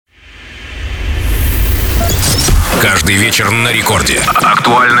Каждый вечер на рекорде.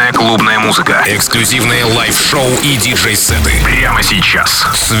 Актуальная клубная музыка, эксклюзивные лайв-шоу и диджей-сеты. Прямо сейчас.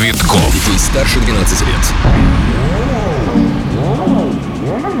 Цветкоff. Детей старше 12 лет.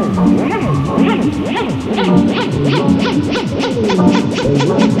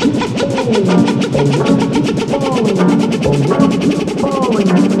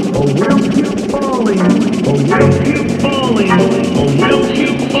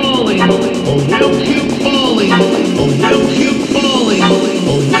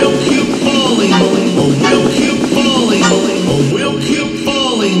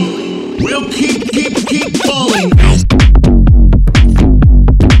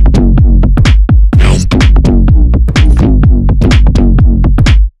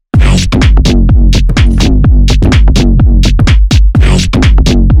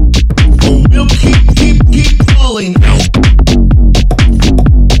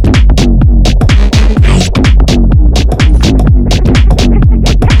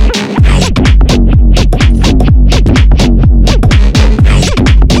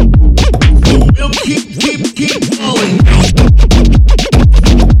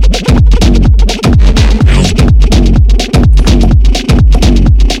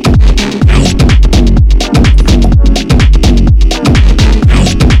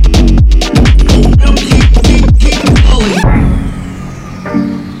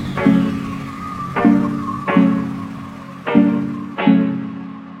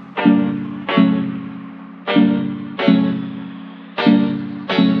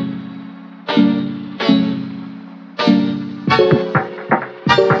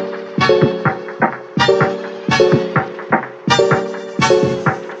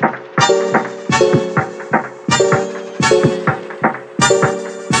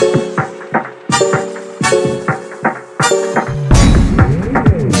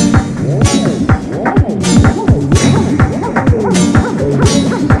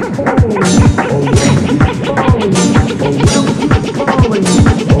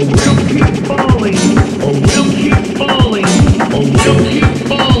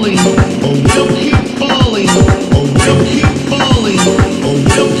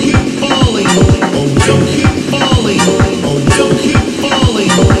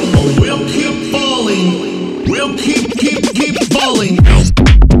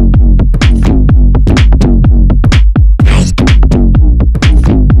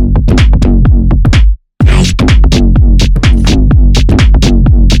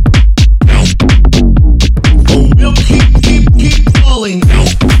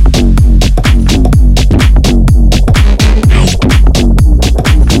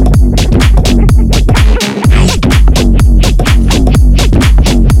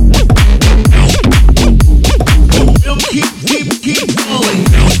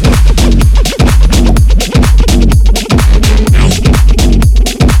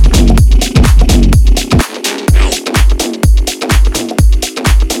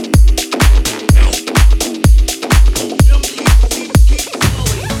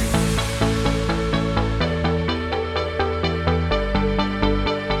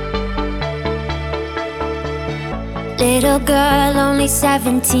 Little girl, only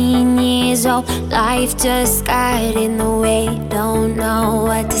 17 years old. Life just got in the way, don't know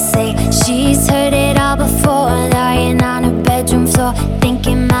what to say. She's heard it all before, lying on her bedroom floor,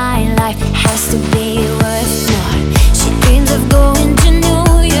 thinking my life has to be worth more. She dreams of going to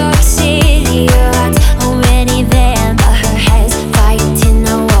New York City. Her heart's already there, but her head's fighting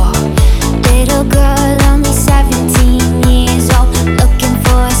a war. Little girl, only 17 years old, looking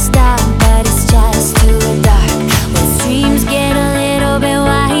for a star, but it's just too dark. Dreams get a little bit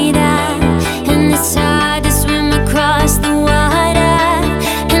wider, and it's hard to swim across the water,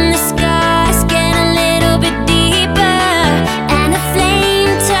 and the scars get a little bit deeper, and the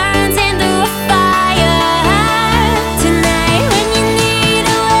flame turns into a fire. Tonight when you need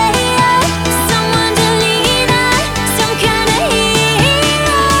a way out, someone to lean on, some kind of hero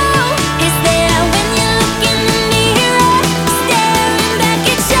is there when you look in the mirror, staring back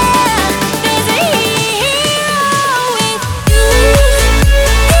at you. There's a hero with you.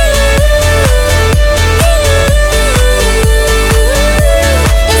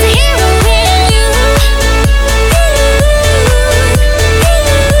 There's a hero in you.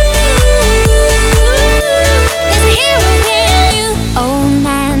 There's a hero in you. Old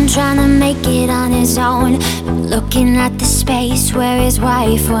man trying to make it on his own, looking at the space where his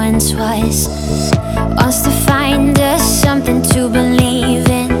wife once was. Wants to find us something to believe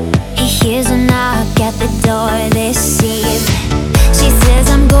in. He hears a knock at the door this evening. She says,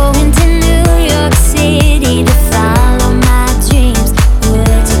 I'm going to New York City to follow my dreams.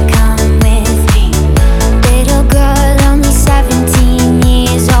 Would you come with me? Little girl,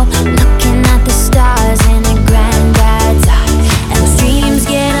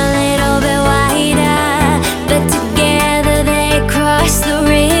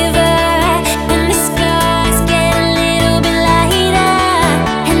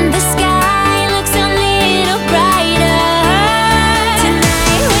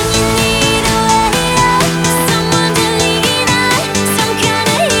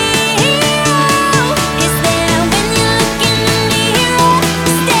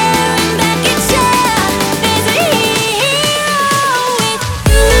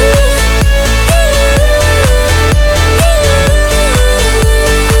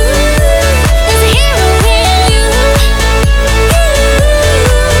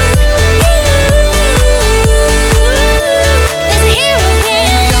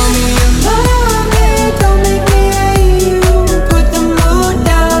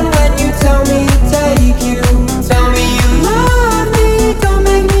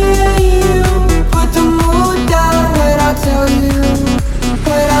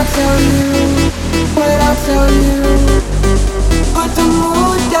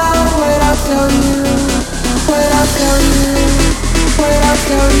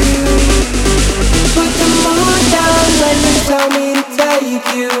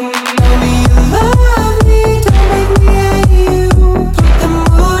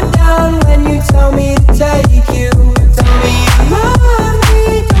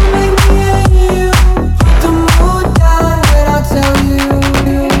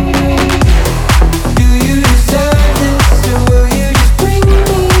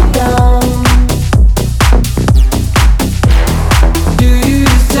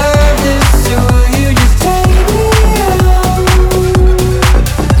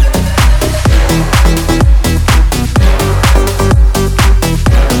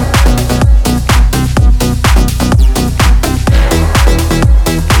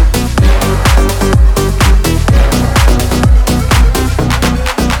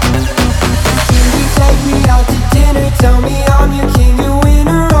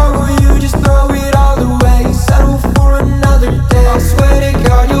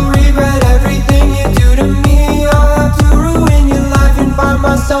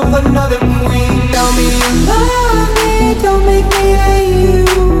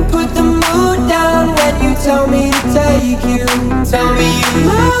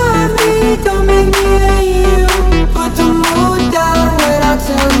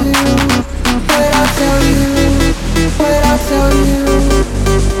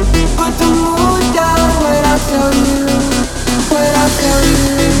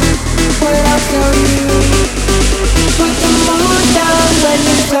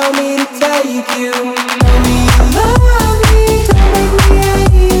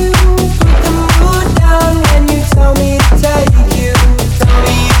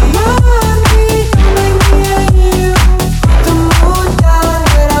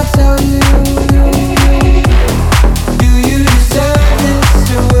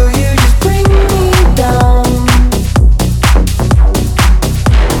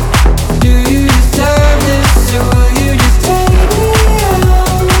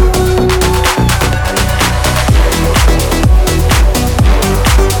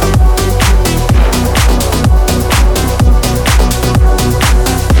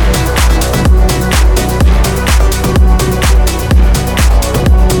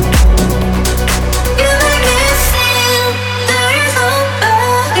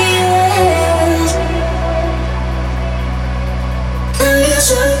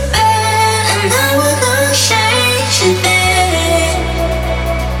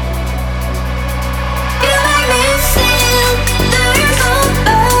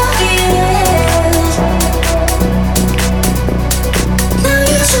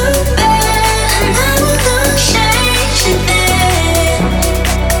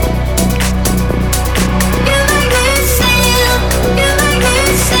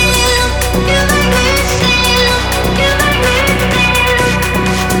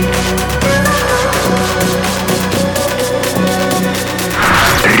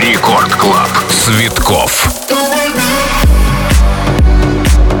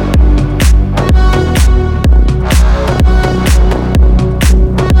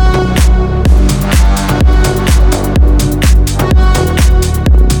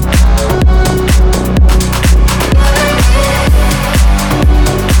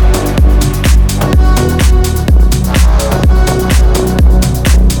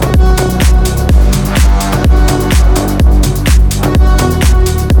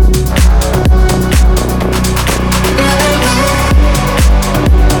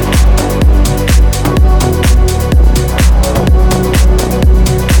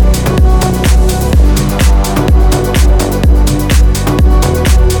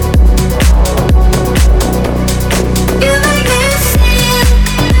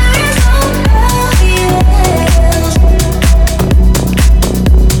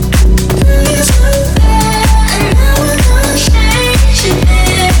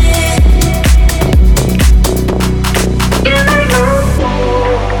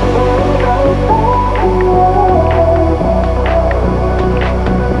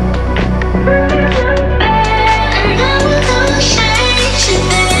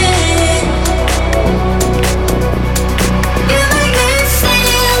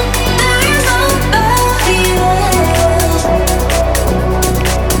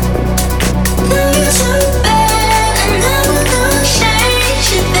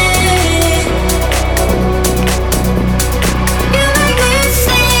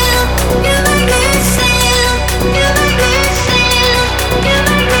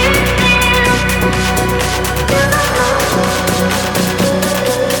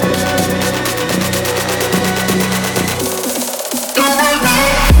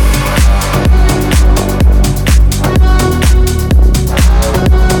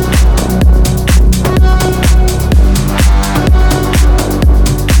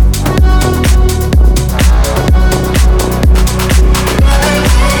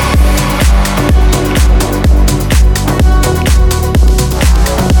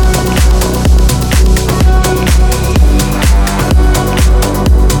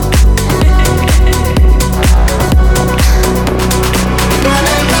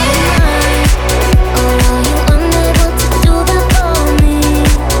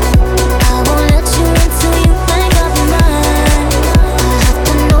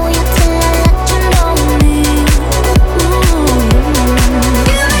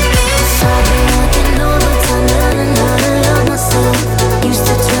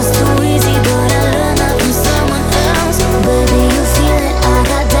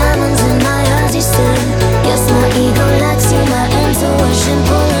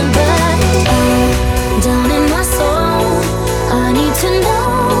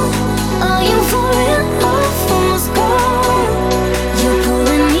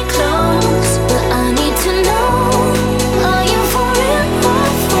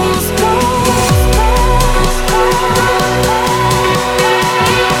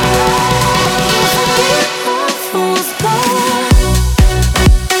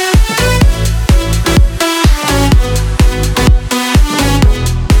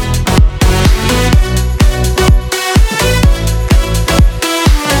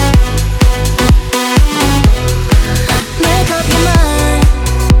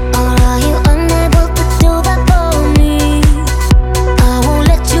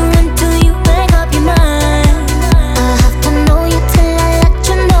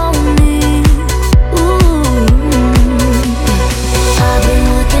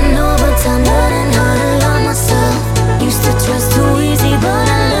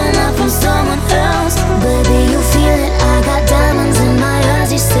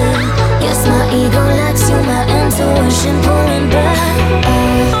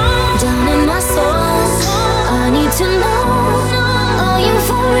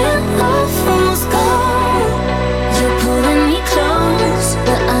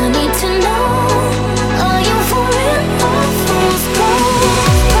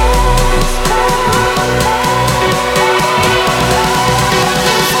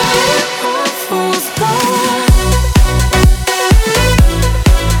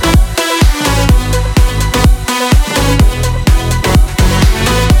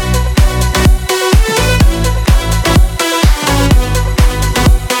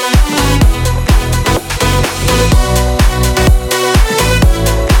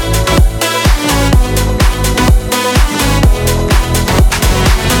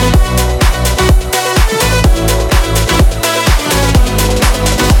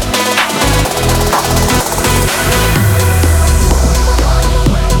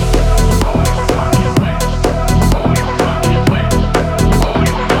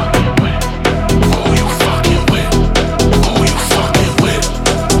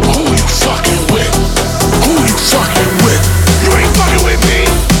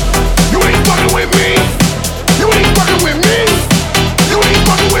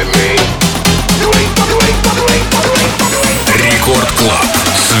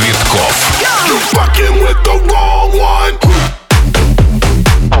 Цветкоff. You fucking with the wrong one.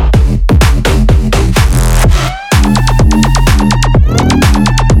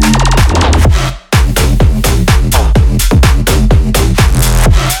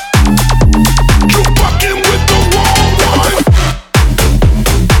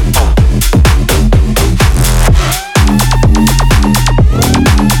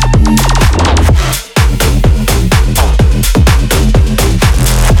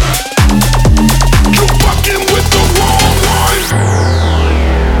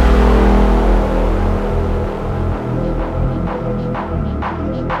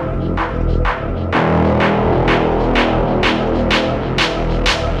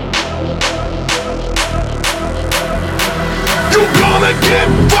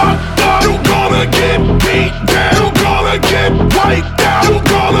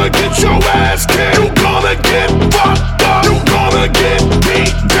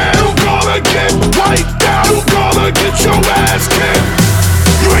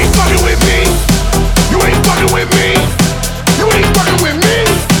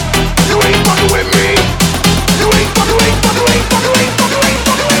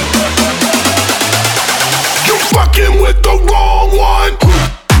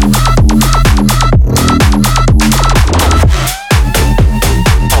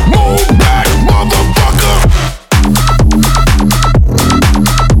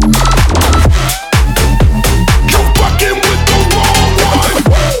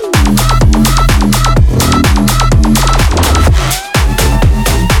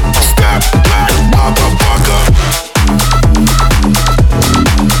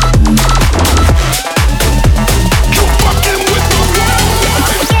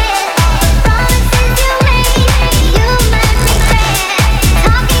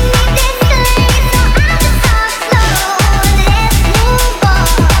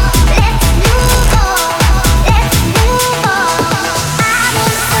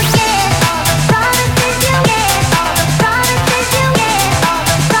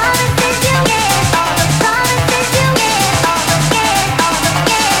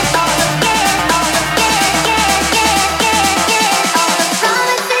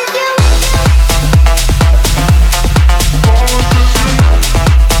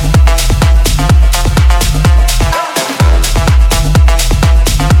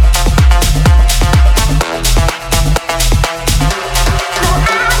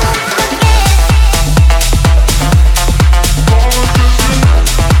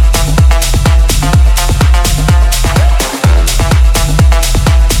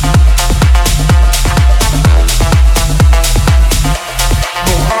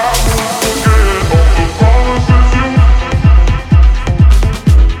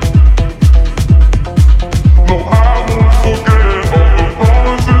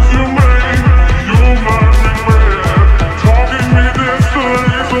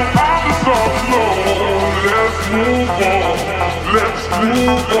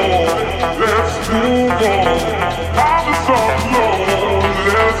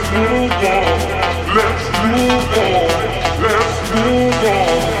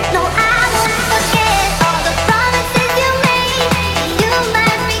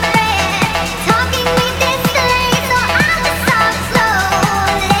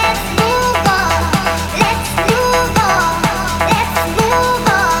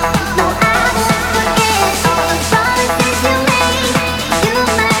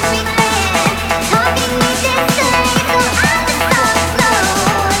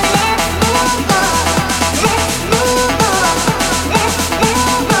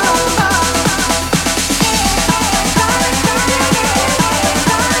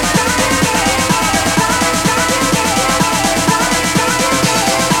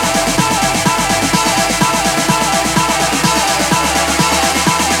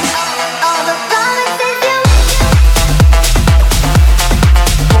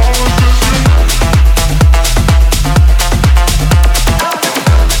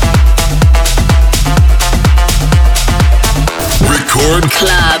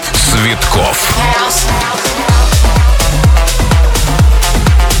 Club. Цветкоff.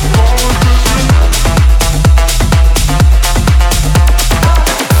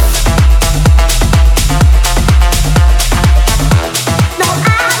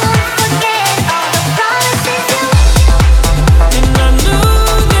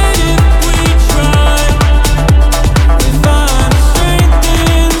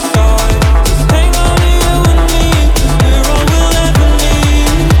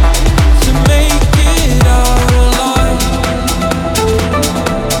 Make it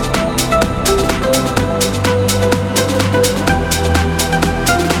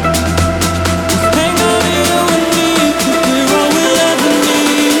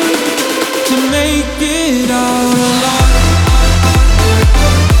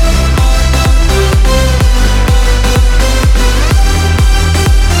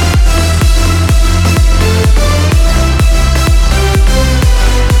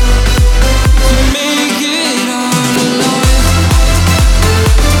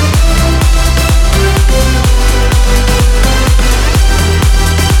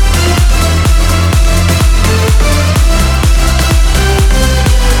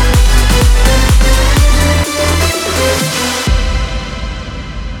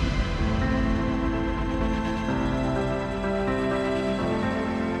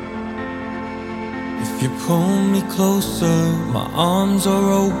you pull me closer, my arms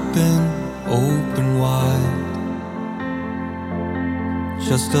are open, open wide.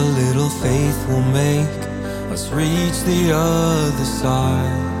 Just a little faith will make us reach the other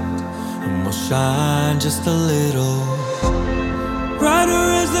side, and we'll shine just a little brighter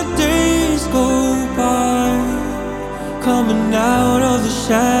as the days go by, coming out of the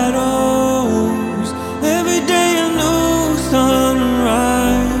shadows. Every day a new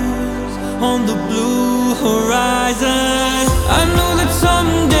sunrise on the blue horizon. I know that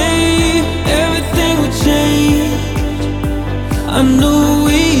someday everything would change. I knew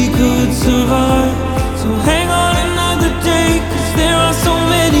we could survive. So hang on another day, 'cause there are so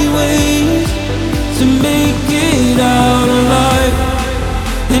many ways to make it out alive.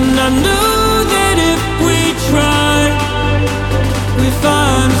 And I knew that if we tried, we'd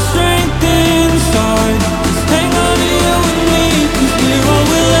find strength inside. Just hang on to you and me, 'cause we're all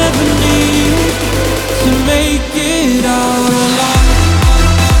we'll ever need to make it out alive.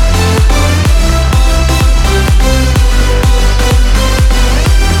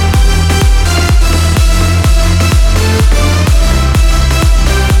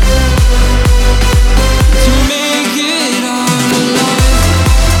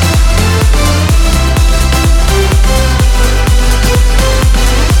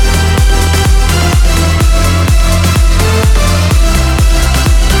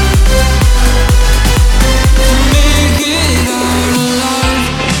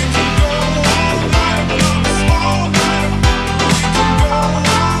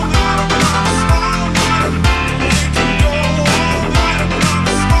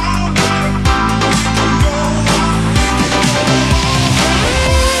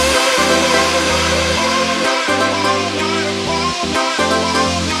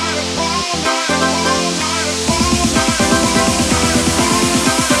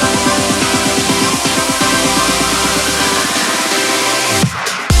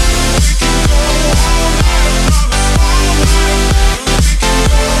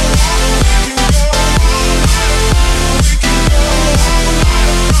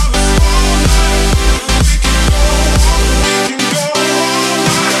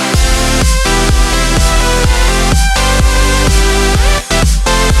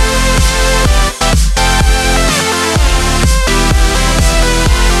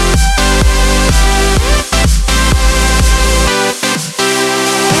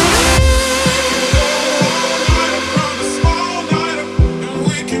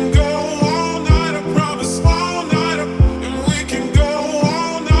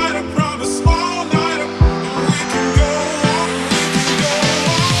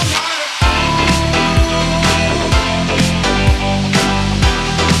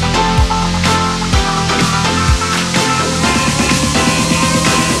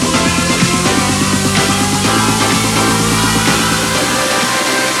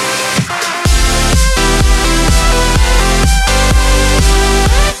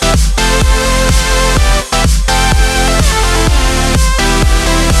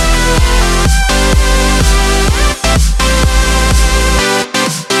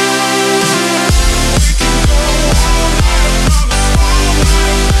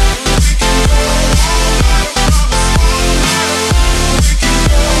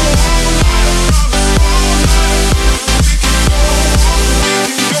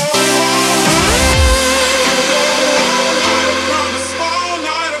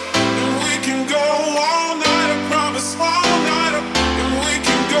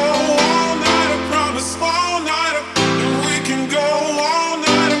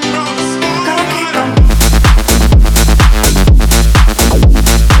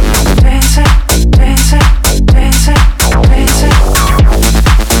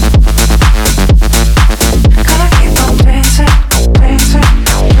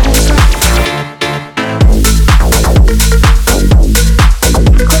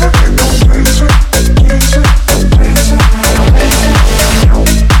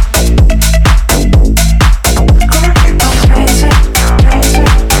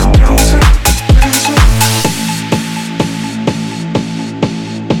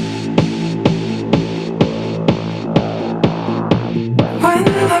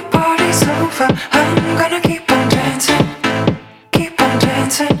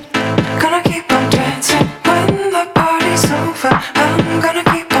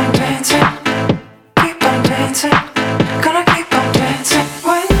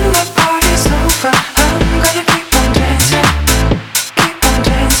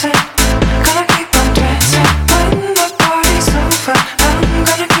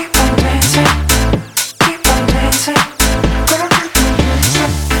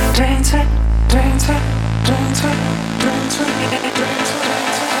 dancing, dancing.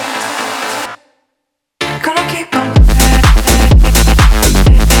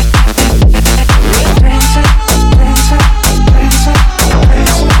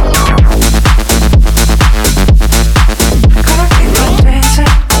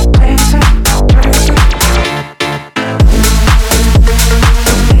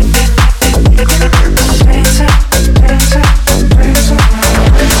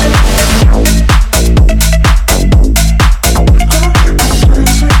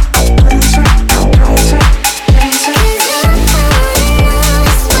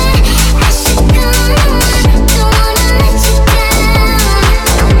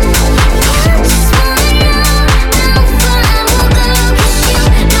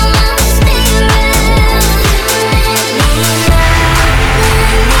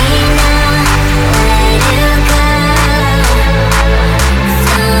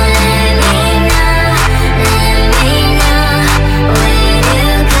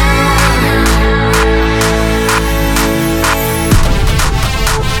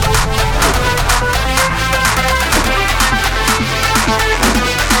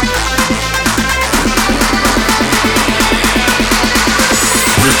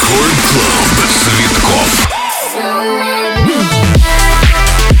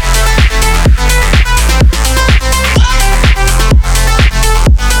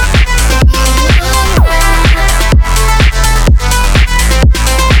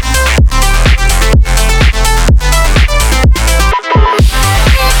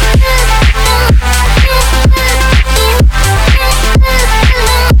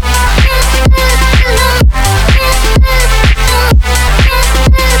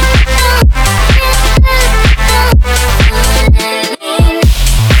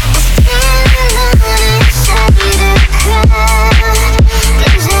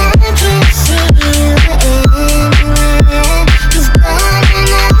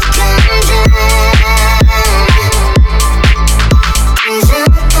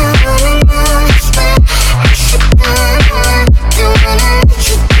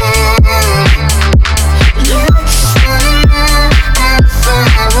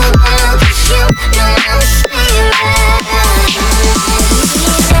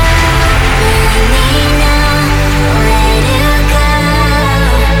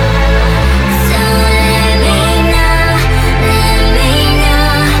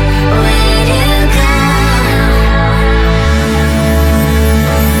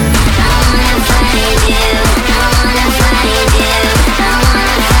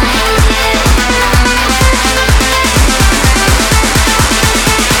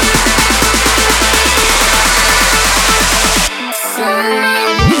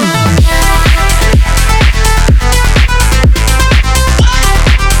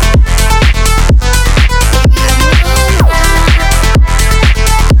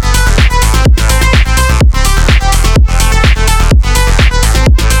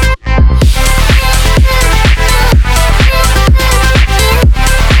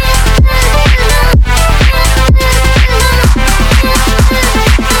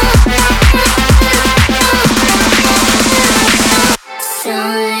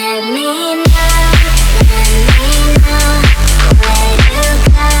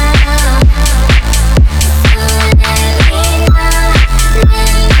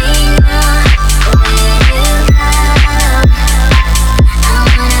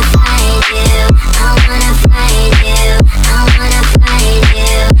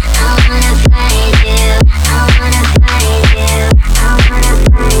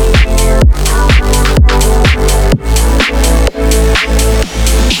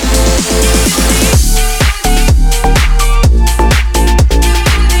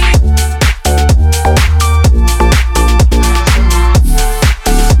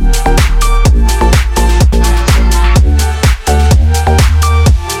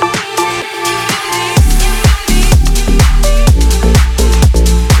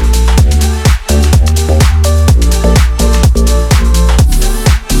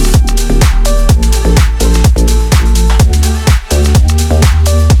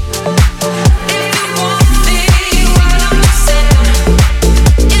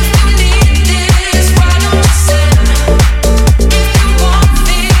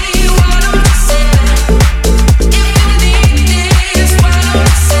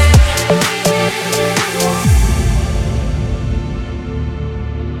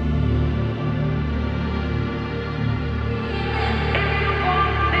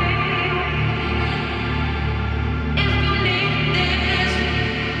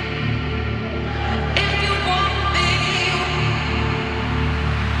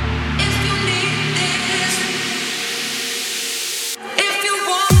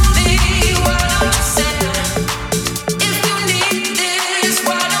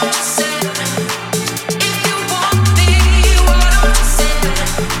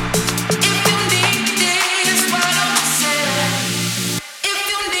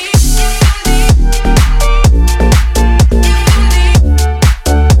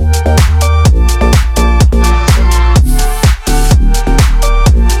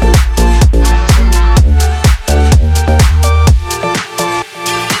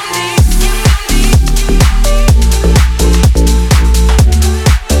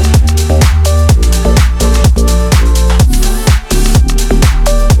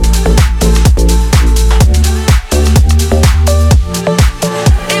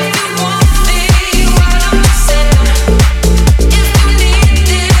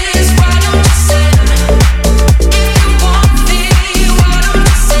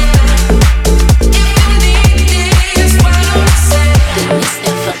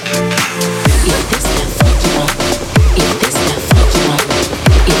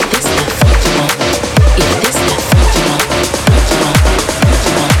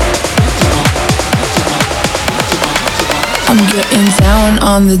 getting down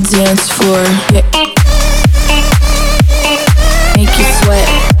on the dance floor. Yeah. Make you sweat.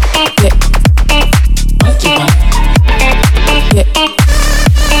 Yeah. Yeah.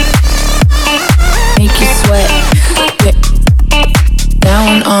 Make you sweat. Yeah.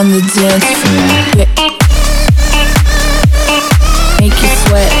 Down on the dance floor. Yeah. Make you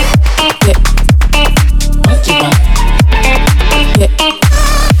sweat. Yeah. Yeah.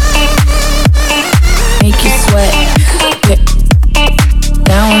 Make you sweat. Yeah.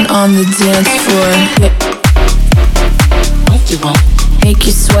 Down on the dance floor. Yeah. Make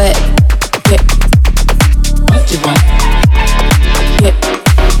you sweat. Yeah. Yeah.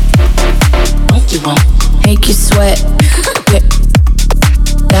 Make you sweat. Yeah.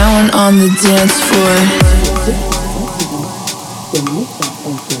 Down on the dance floor.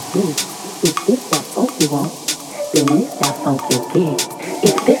 If this that funk you want, then this that funk you'll get.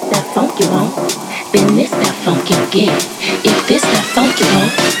 If this that funk you want, then this that funk you'll get. If this that funk you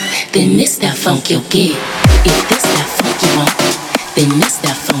want, then this that funk you'll get. If this that funk you want, then this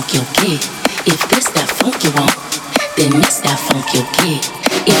that funk you'll get. If this that funk you want, then this that funk you'll get.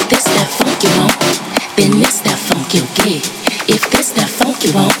 If this that funk you want, then this that funk you'll get. If this that funk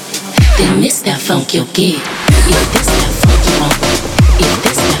you want, then this that funk you'll get. If this that funk you want, if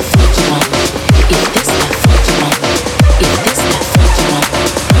this that funk you want, if this that funk you want, if this that funk you want,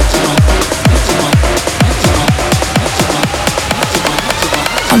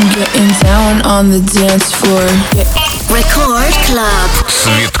 I'm getting down on the dance floor. Yeah. Record Club.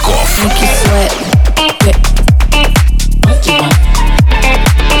 Цветкоff. Make you sweat. Yeah.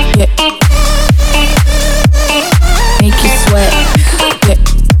 Yeah. Make you sweat. Yeah.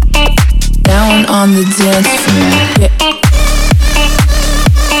 Down on the dance floor. Yeah.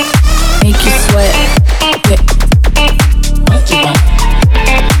 Make you sweat. Yeah.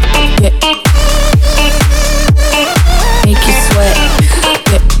 Yeah. Make you sweat.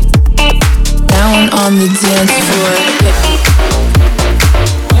 Yeah. Down on the dance floor. Yeah.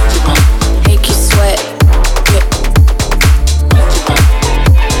 Make you sweat. Yeah.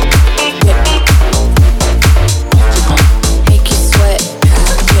 Yeah. Make you sweat.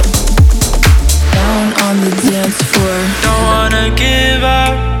 Yeah. Down on the dance floor. Don't wanna give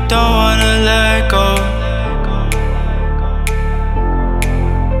up, don't wanna let go.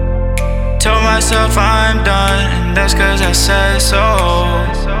 Told myself I'm done, and that's cause I said so.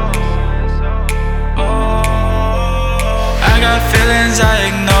 I got feelings I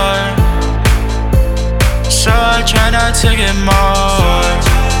ignore, so I try not to get more.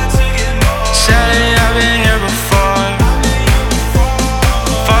 Sadly, I've been here before,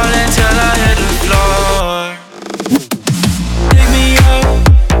 falling till I hit the floor. Pick me up,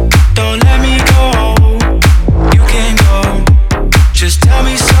 don't let me go. You can go, just tell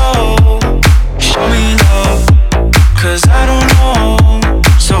me so. Show me love, cause I don't know.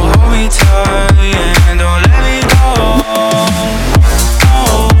 So hold me tight and don't let me go. Oh,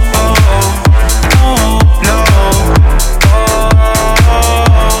 oh, oh, no. Oh, oh,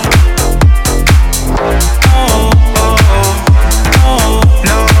 oh,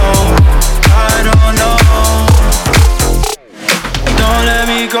 no. I don't know. Don't let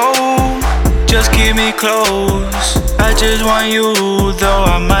me go, just keep me close. I just want you, though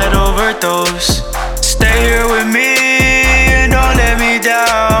I might overdose. Stay here with me and don't let me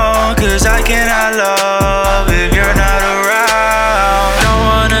down, cause I cannot love if you're not around. Don't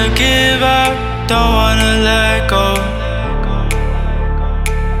wanna give up, don't wanna let go.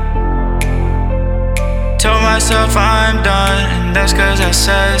 Told myself I'm done, and that's cause I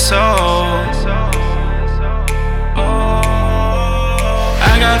said so.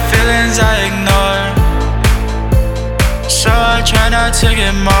 I got feelings I ignore, so I try not to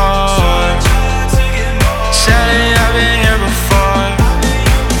get more. Sadly, I've been here before,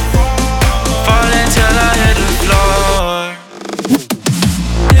 falling till I hit the floor.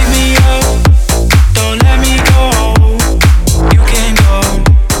 Pick me up, don't let me go. You can go,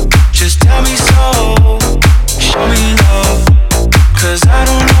 just tell me so. Show me love, cause I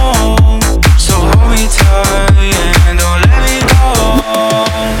don't know. So hold me tight and don't let me go. Oh,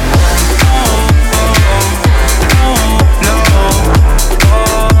 oh, oh, no.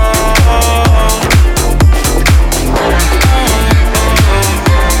 Oh,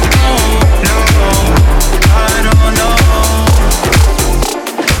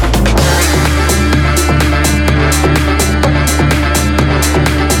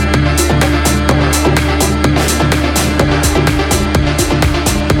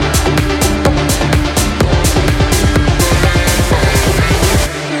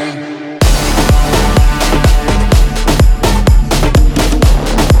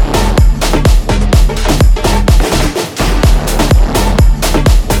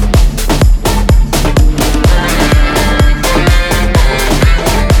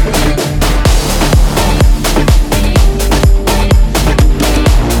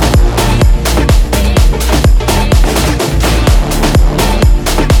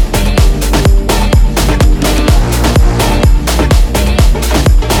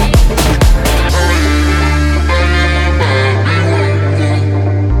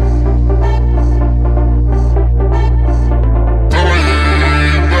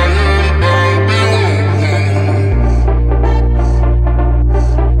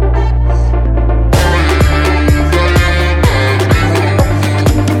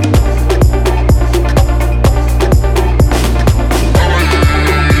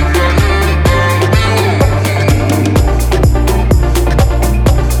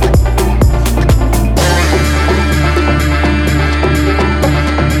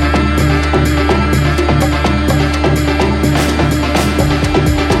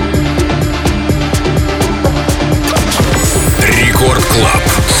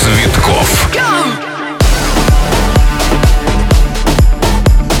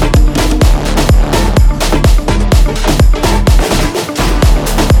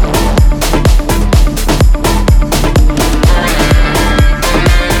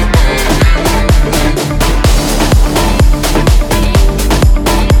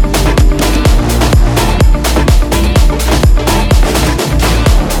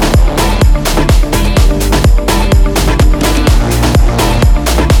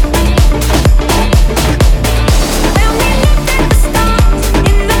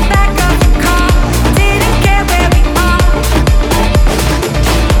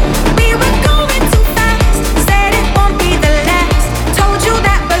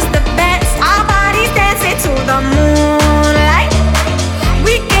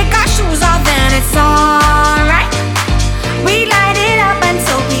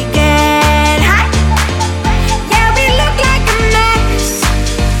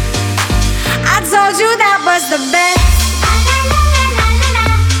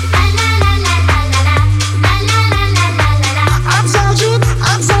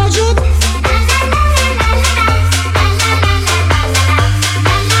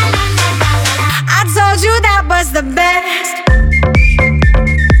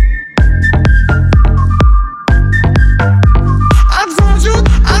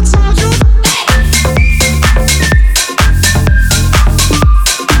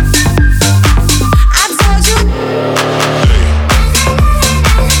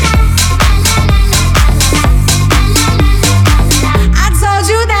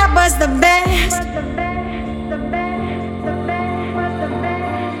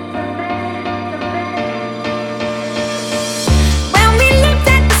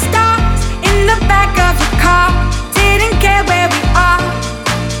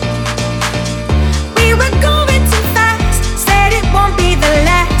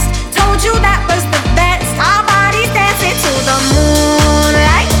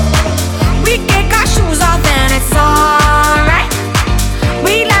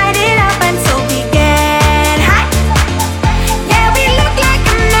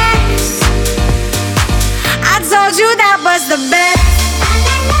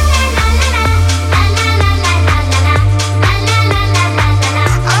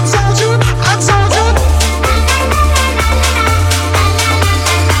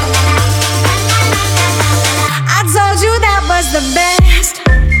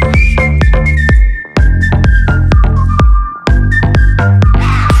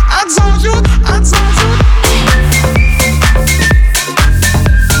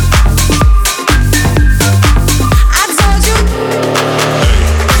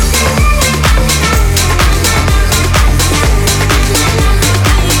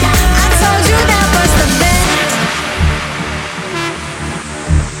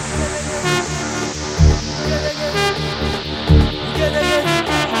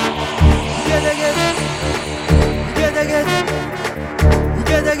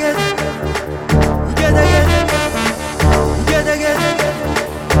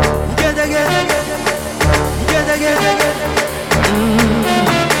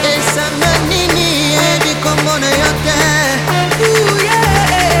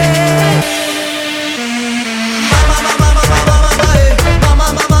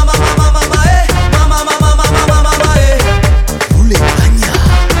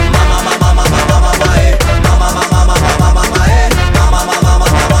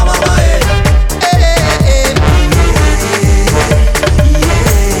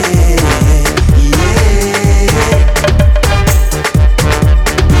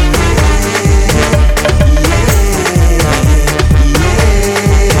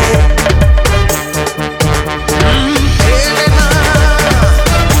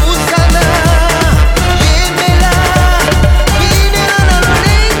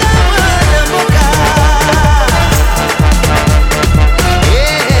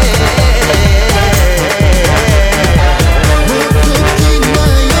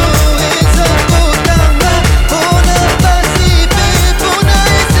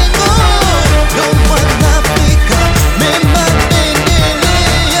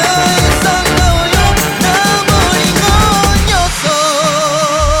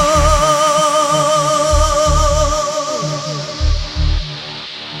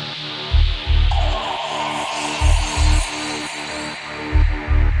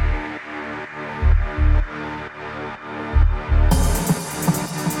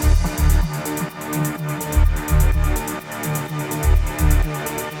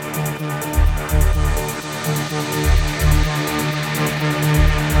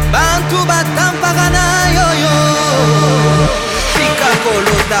 Tubatan pagana yo Pika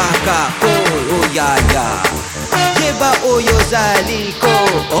kolotaka ko oyaya Yeba oyozaliko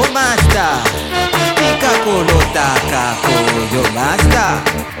o master Pika kolotaka ko yo master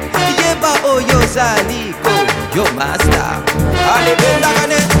Yeba oyozaliko yo master Ale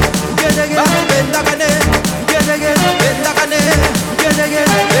bendagane bendagane bendagane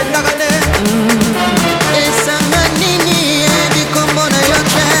bendagane Esa manini di kombona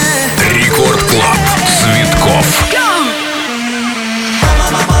yote Рекорд Клаб. Цветкоff.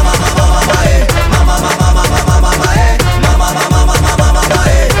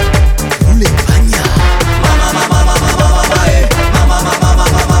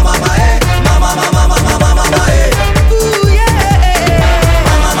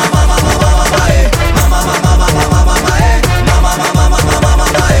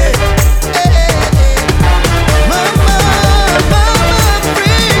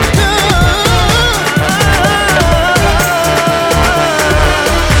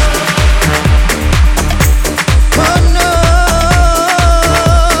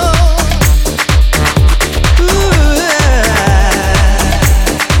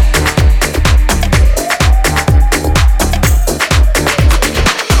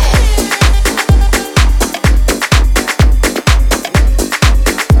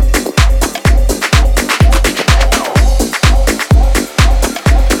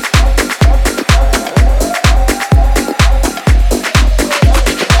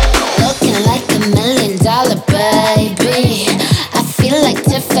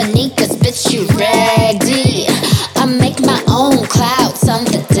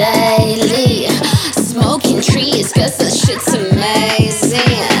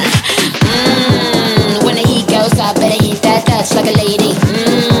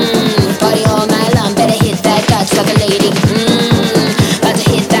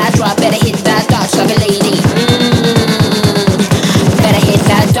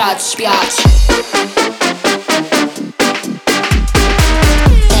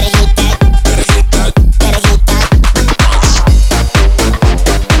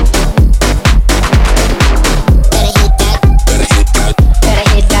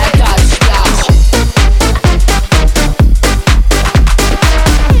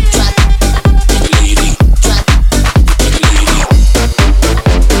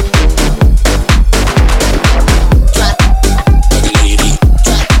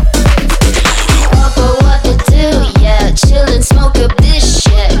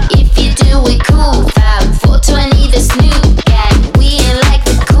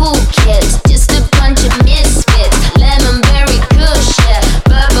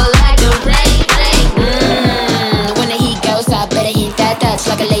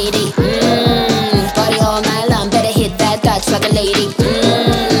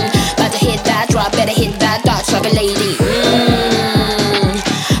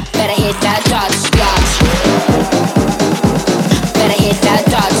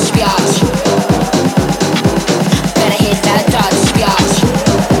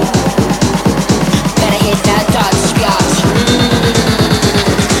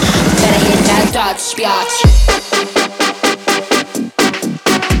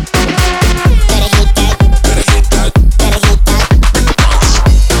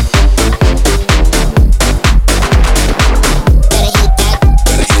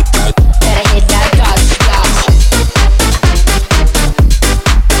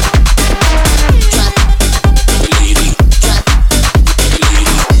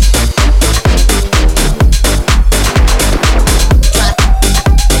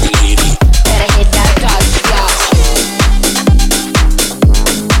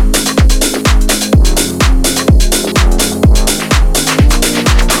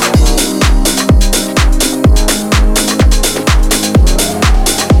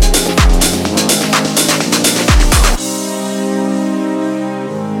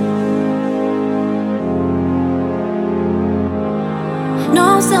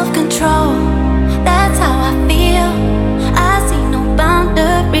 self-control. That's how I feel. I see no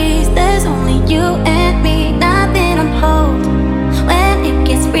boundaries. There's only you and me, nothing on hold. When it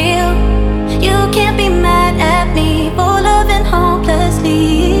gets real, you can't be mad at me for loving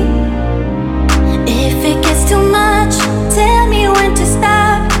hopelessly. If it gets too much, tell me when to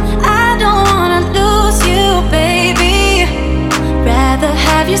stop. I don't wanna lose you, baby. Rather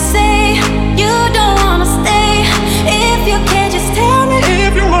have you say you don't wanna stay. If you can't, just tell me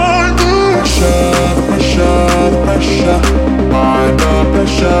if you want to. Pressure, pressure, mind the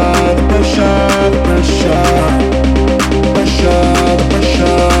pressure, pressure, pressure, pressure,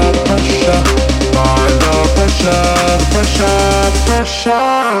 pressure, pressure, mind the pressure, pressure,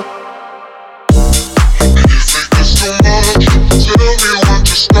 pressure.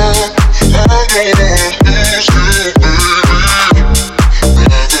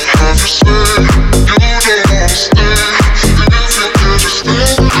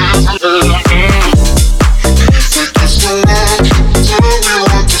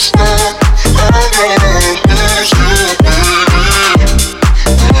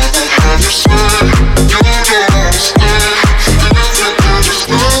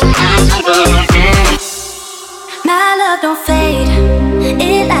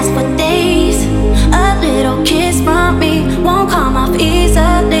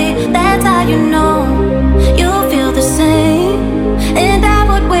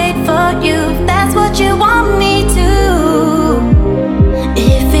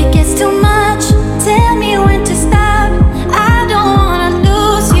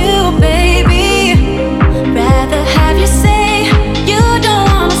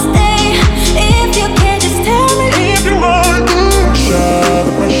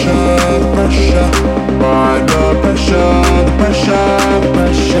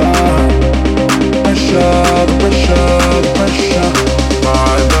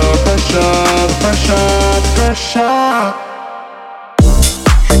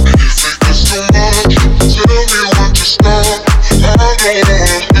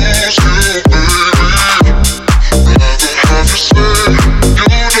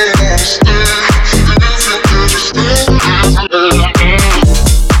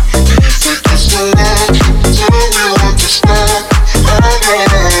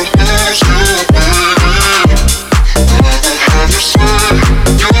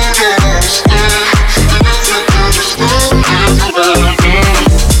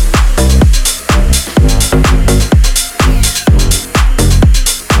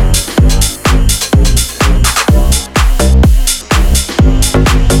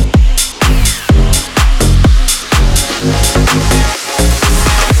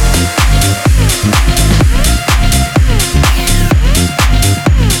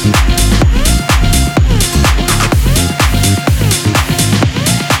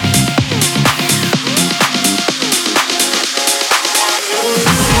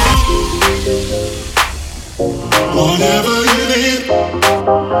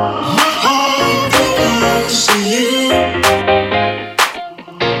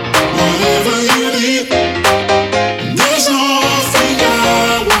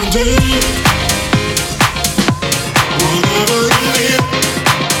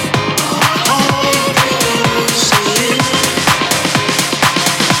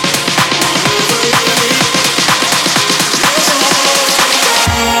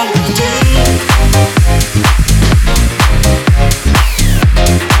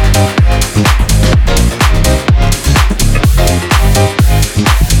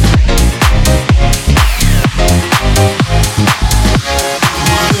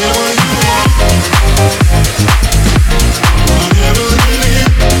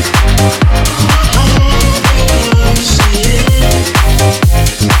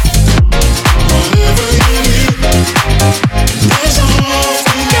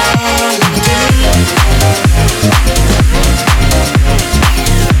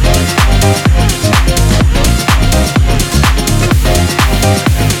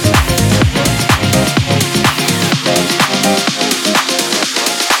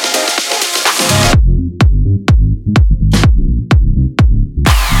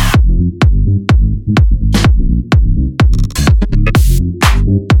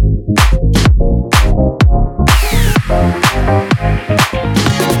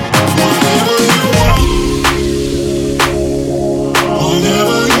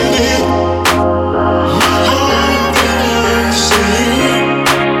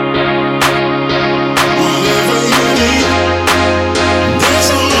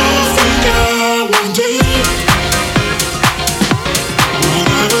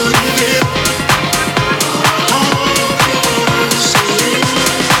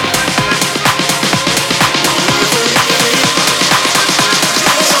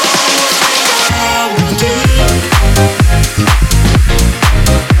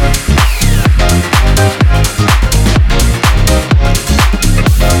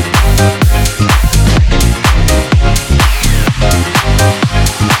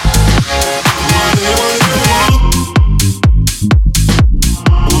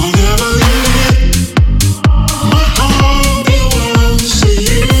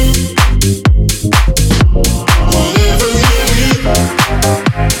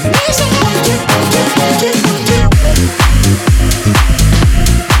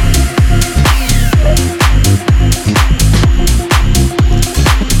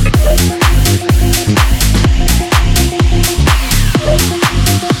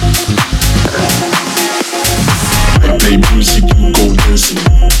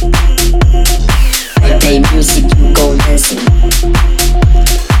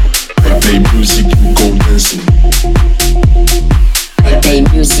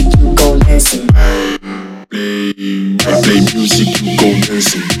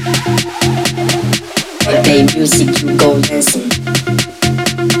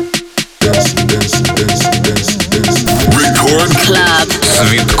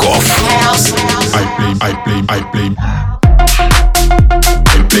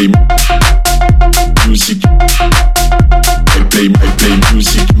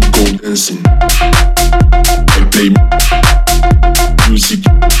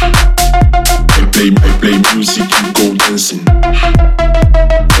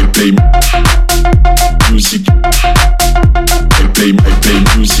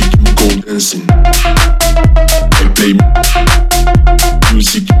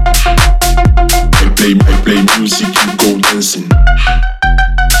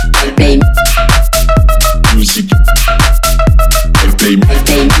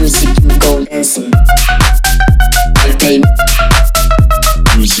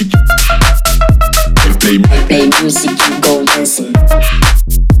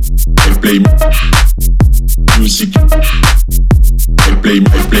 play music. I play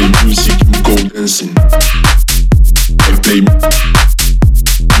music, you go dancing. I play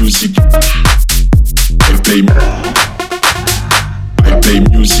music. I play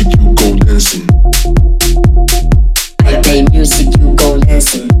music, you go dancing. I play music, you go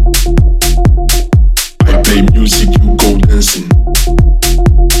dancing. I play music, you go dancing.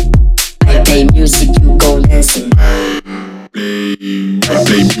 I play music, you go dancing. I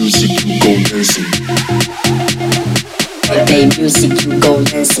play music, you go dancing. I play music, you go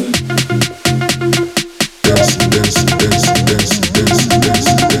dancing. Dancing, dancing, dancing, dancing, dancing, dancing,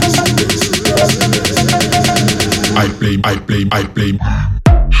 dancing, dancing, dancing. I play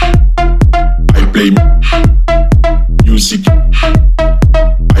music.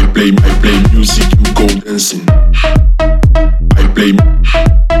 I play music, you go dancing. I play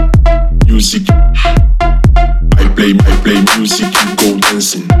music. I play music, you go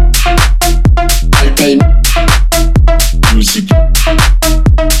dancing. I play music.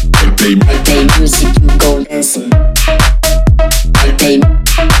 I play music, you go dancing. I play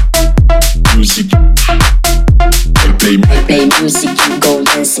music. I play music, you go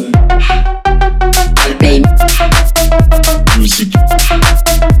dancing. I play music.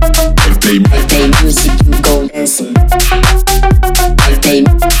 I play music, you go dancing. I play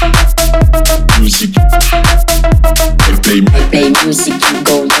music. I play music, you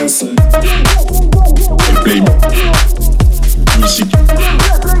go dancing. I play music. I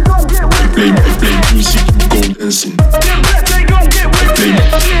play music, you go dancing. I play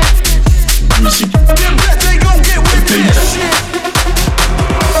music.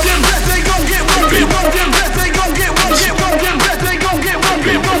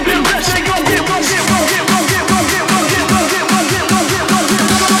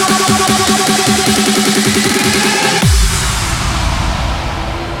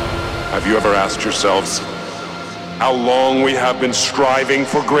 Have you ever asked yourselves how long we have been striving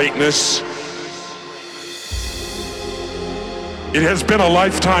for greatness? It has been a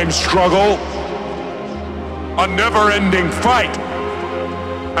lifetime struggle, a never-ending fight.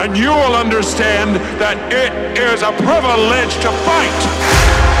 And you will understand that it is a privilege to fight.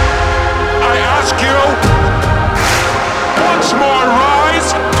 I ask you, once more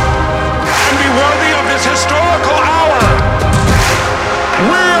rise and be worthy of this historical hour. We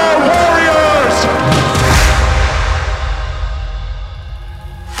are warriors!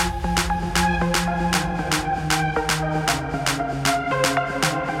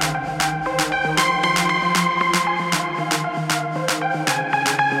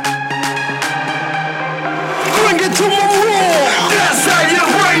 Bring it to my roar. That's how you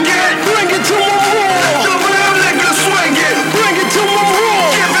bring it. Bring it to my roar. The real niggas swing it. Bring it to my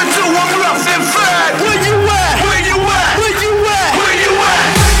roar. Give it to them rough and fat. Where you at? Where you at? Where you at? Where you at?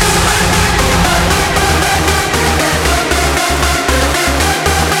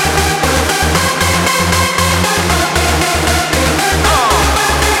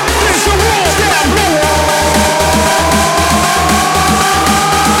 It's a roar down below.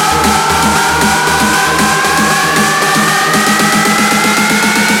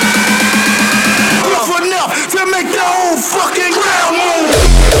 Rough enough to make the whole fucking ground move.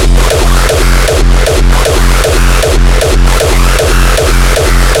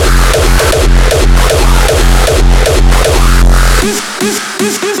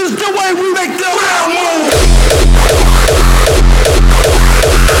 This is the way we make the ground move.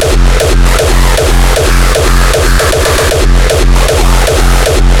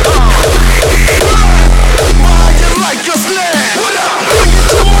 Why you like your slang? What up? Bring it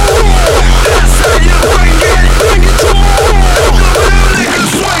to my roar. That's how you bring it. Bring it to my roar. The real niggas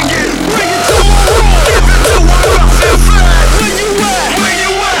swing it. Bring it to my roar. Give it to them rough and fat. Where you at? Where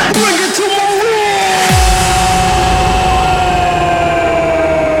you at? Bring it to my roar.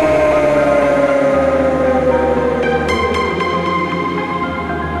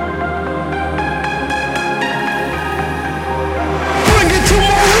 Bring it to my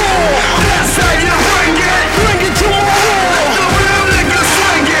roar. That's how you bring it. Bring it to my roar. The real niggas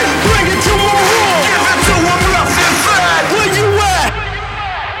swing it. Bring it to my roar. Give it to them rough and fat. Where you at?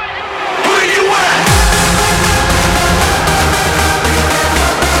 Where you at?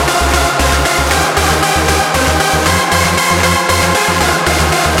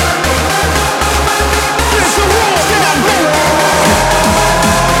 It's a roar down below.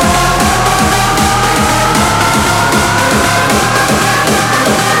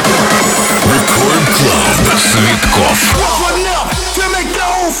 Record Club. Цветкоff. Rough enough to make the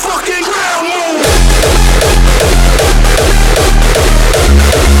whole fucking ground move.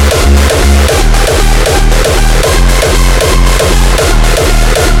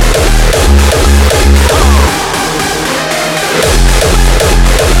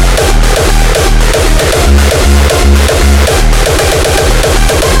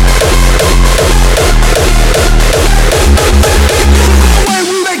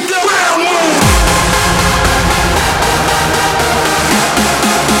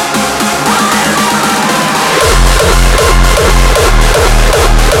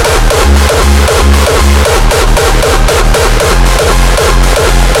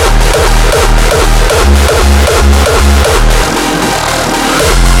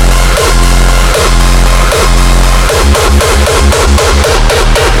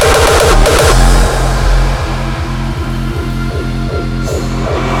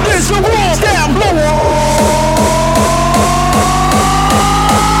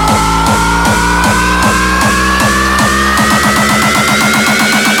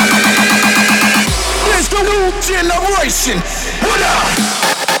 generation. What up?